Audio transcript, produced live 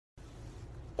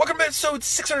Episode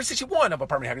 661 of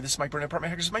Apartment Hacker. This is Mike Burnett, Apartment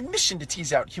Hackers. It's my mission to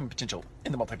tease out human potential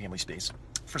in the multifamily space.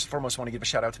 First and foremost, I want to give a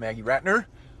shout out to Maggie Ratner,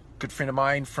 good friend of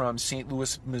mine from St.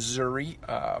 Louis, Missouri.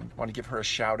 Want to give her a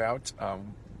shout out.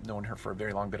 Known her for a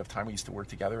very long bit of time. We used to work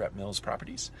together at Mills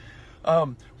Properties.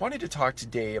 Wanted to talk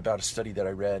today about a study that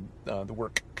I read, the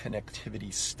Work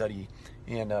Connectivity Study,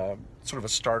 and sort of a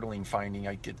startling finding.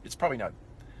 It's probably not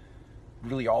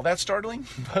really all that startling,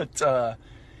 but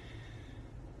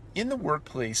in the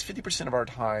workplace, 50% of our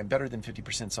time, better than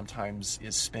 50% sometimes,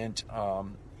 is spent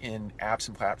in apps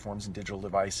and platforms and digital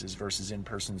devices versus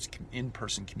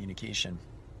in-person communication.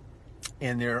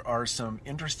 And there are some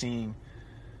interesting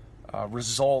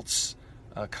results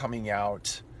coming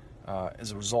out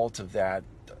as a result of that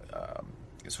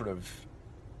sort of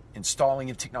installing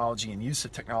of technology and use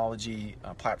of technology,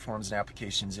 platforms and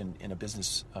applications in a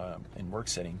business and work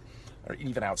setting, or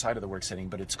even outside of the work setting,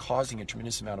 but it's causing a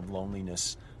tremendous amount of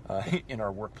loneliness in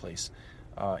our workplace,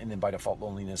 and then by default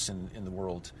loneliness in the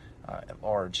world at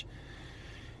large.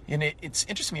 And it's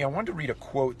interesting to me. I wanted to read a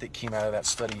quote that came out of that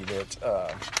study that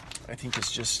I think is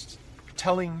just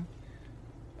telling,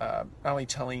 not only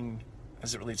telling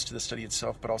as it relates to the study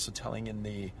itself, but also telling in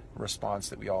the response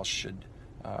that we all should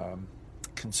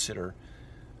consider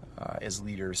as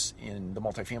leaders in the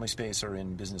multifamily space or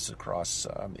in business across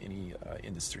any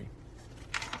industry.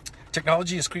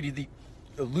 Technology has created the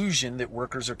illusion that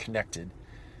workers are connected,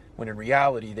 when in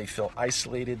reality they feel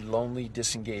isolated, lonely,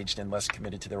 disengaged, and less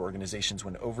committed to their organizations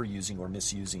when overusing or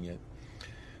misusing it.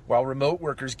 While remote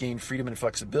workers gain freedom and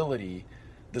flexibility,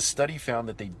 the study found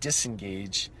that they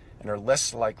disengage and are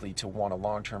less likely to want a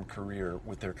long-term career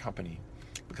with their company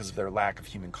because of their lack of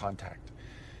human contact.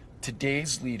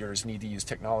 Today's leaders need to use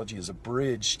technology as a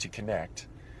bridge to connection,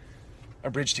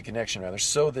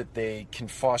 so that they can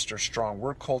foster strong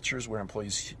work cultures where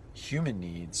employees' human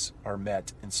needs are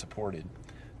met and supported.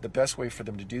 The best way for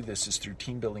them to do this is through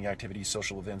team building activities,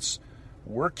 social events,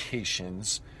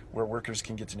 workations, where workers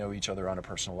can get to know each other on a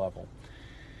personal level.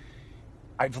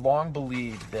 I've long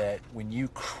believed that when you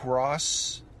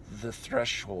cross the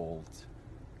threshold,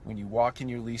 when you walk in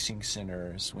your leasing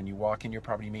centers, when you walk in your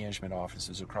property management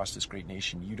offices across this great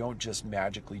nation, you don't just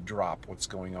magically drop what's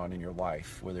going on in your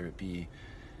life, whether it be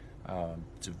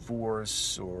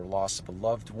divorce or loss of a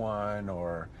loved one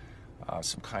or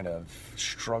some kind of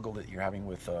struggle that you're having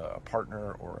with a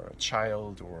partner or a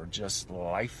child or just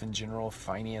life in general,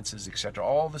 finances, etc.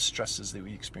 All the stresses that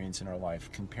we experience in our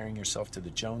life, comparing yourself to the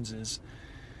Joneses.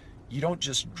 You don't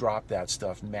just drop that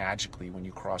stuff magically when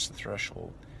you cross the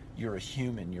threshold. You're a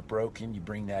human, you're broken, you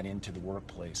bring that into the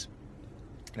workplace.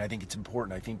 And I think it's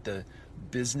important. I think the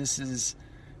businesses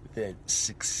that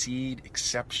succeed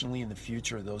exceptionally in the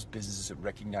future are those businesses that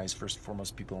recognize, first and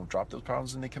foremost, people don't drop those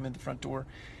problems when they come in the front door.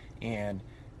 And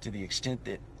to the extent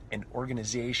that an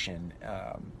organization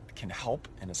can help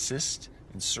and assist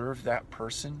and serve that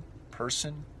person,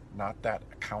 not that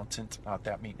accountant, not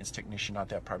that maintenance technician, not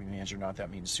that property manager, not that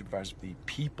maintenance supervisor, the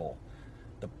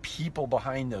people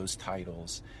behind those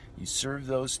titles. You serve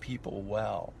those people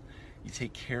well. You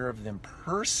take care of them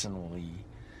personally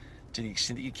to the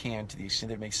extent that you can, to the extent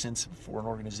that it makes sense for an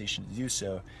organization to do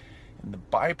so. And the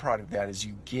byproduct of that is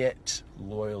you get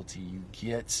loyalty, you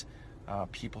get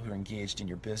people who are engaged in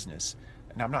your business.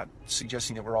 And I'm not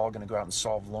suggesting that we're all going to go out and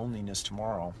solve loneliness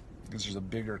tomorrow, because there's a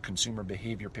bigger consumer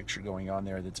behavior picture going on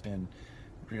there that's been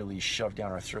really shoved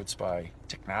down our throats by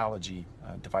technology,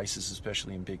 devices,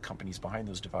 especially in big companies behind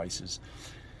those devices.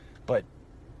 But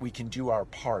we can do our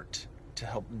part to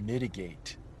help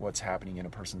mitigate what's happening in a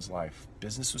person's life.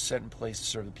 Business was set in place to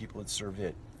serve the people that serve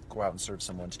it. Go out and serve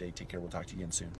someone today. Take care. We'll talk to you again soon.